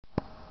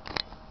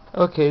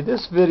Okay,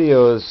 this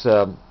video is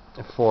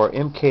for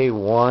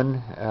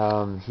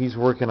MK1. He's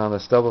working on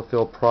the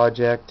Stubblefield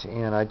project,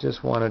 and I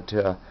just wanted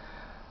to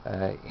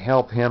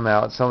help him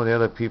out, some of the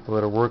other people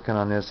that are working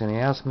on this, and he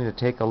asked me to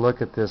take a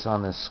look at this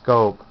on the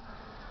scope.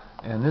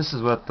 And this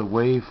is what the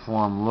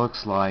waveform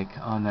looks like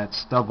on that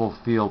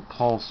Stubblefield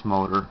pulse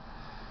motor.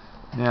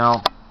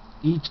 Now,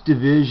 each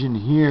division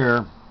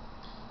here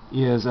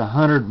is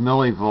 100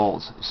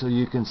 millivolts, so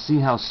you can see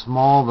how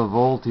small the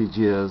voltage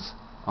is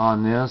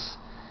on this.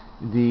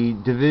 The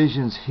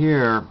divisions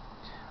here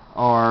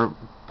are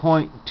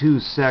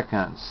 0.2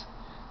 seconds,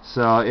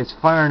 so it's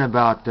firing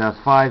about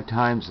 5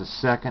 times a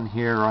second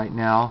here right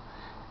now.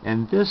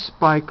 And this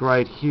spike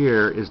right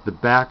here is the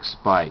back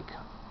spike,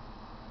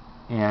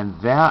 and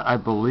that, I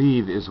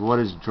believe, is what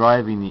is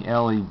driving the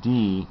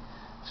LED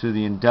through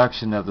the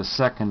induction of the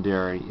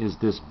secondary, is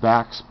this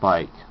back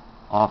spike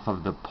off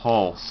of the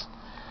pulse.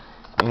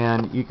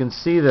 And you can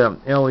see the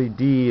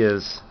LED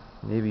is,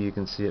 maybe you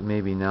can see it,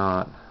 maybe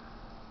not,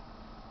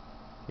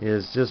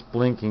 is just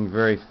blinking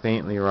very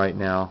faintly right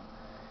now.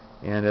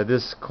 And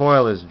this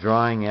coil is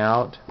drying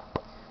out,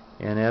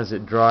 and as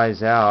it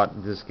dries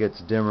out, this gets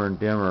dimmer and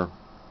dimmer.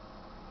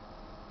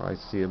 I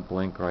see it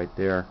blink right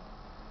there.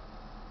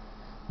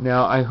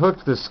 Now, I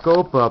hooked the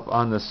scope up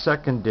on the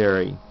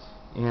secondary,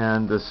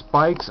 and the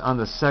spikes on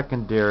the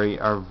secondary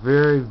are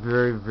very,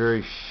 very,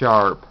 very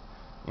sharp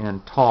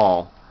and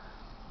tall.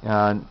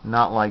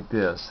 Not like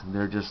this.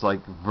 They're just like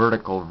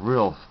vertical,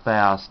 real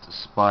fast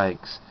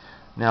spikes.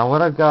 Now,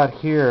 what I've got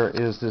here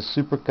is this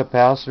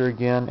supercapacitor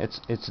again.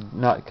 It's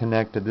not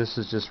connected. This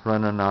is just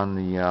running on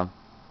the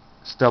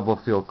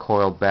Stubblefield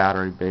coil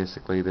battery,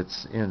 basically,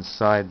 that's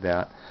inside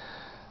that.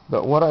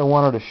 But what I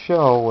wanted to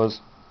show was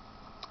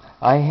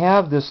I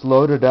have this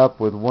loaded up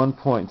with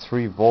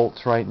 1.3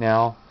 volts right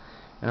now,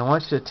 and I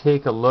want you to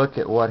take a look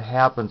at what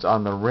happens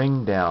on the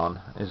ring down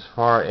as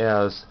far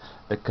as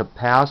the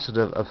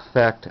capacitive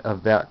effect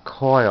of that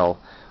coil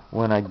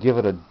when I give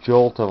it a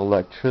jolt of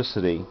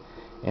electricity.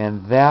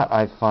 And that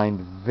I find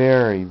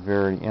very,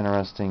 very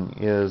interesting,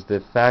 is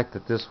the fact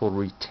that this will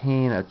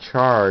retain a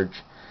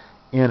charge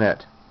in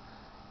it.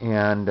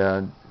 And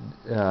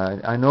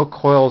I know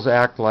coils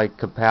act like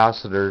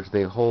capacitors.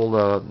 They hold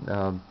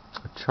a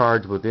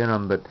charge within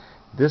them, but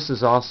this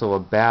is also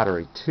a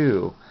battery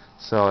too.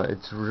 So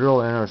it's real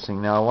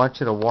interesting. Now I want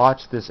you to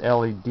watch this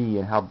LED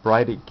and how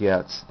bright it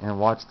gets, and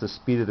watch the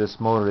speed of this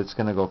motor. It's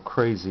going to go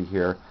crazy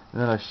here. And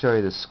then I'll show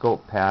you the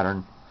scope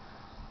pattern.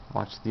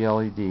 Watch the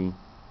LED.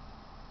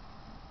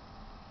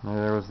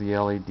 There was the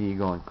LED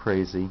going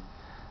crazy.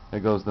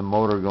 There goes the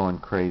motor going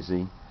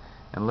crazy.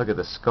 And look at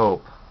the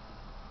scope.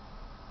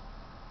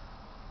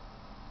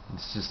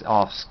 It's just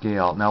off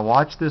scale. Now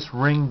watch this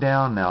ring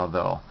down now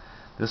though.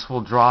 This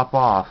will drop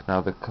off. Now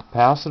the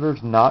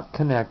capacitor's not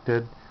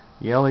connected.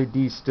 The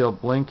LED's still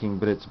blinking,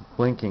 but it's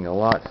blinking a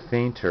lot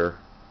fainter.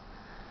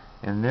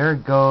 And there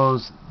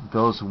goes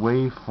those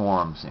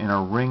waveforms in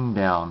a ring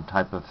down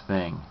type of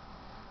thing,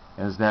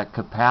 as that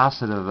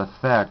capacitive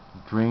effect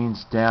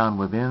drains down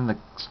within the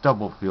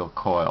Stubblefield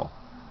coil.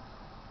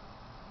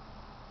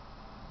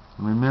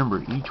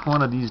 Remember, each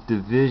one of these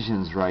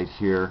divisions right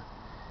here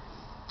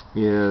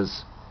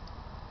is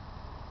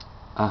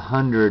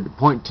 100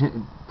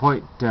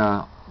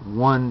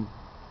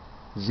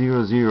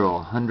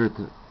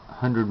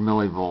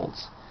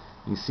 millivolts.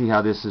 You see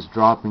how this is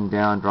dropping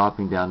down,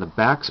 dropping down. The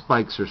back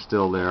spikes are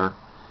still there,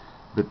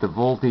 but the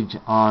voltage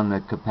on the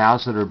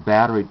capacitor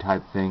battery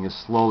type thing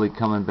is slowly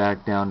coming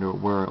back down to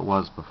where it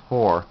was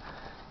before,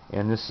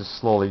 and this is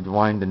slowly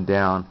winding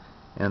down,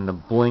 and the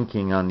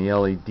blinking on the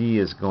LED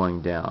is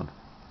going down.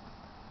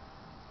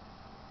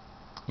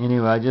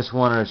 Anyway, I just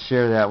wanted to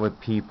share that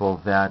with people,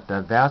 that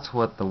that's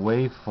what the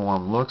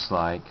waveform looks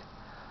like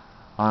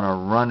on a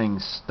running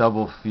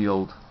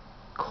Stubblefield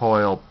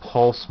coil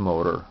pulse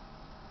motor.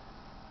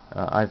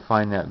 I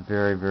find that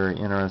very, very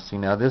interesting.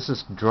 Now this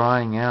is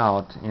drying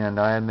out, and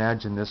I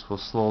imagine this will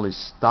slowly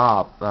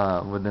stop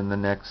within the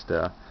next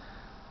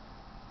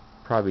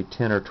probably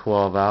 10 or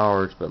 12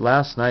 hours. But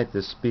last night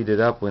this speeded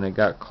up when it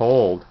got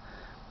cold,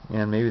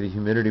 and maybe the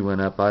humidity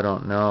went up, I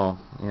don't know,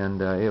 and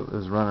it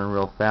was running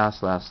real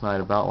fast last night,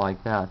 about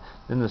like that.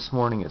 Then this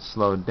morning it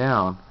slowed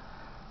down,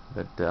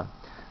 but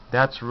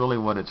that's really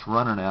what it's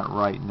running at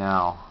right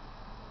now.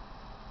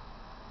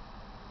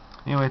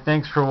 Anyway,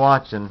 thanks for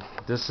watching.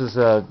 This is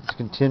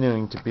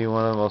continuing to be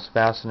one of the most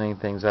fascinating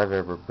things I've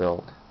ever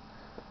built.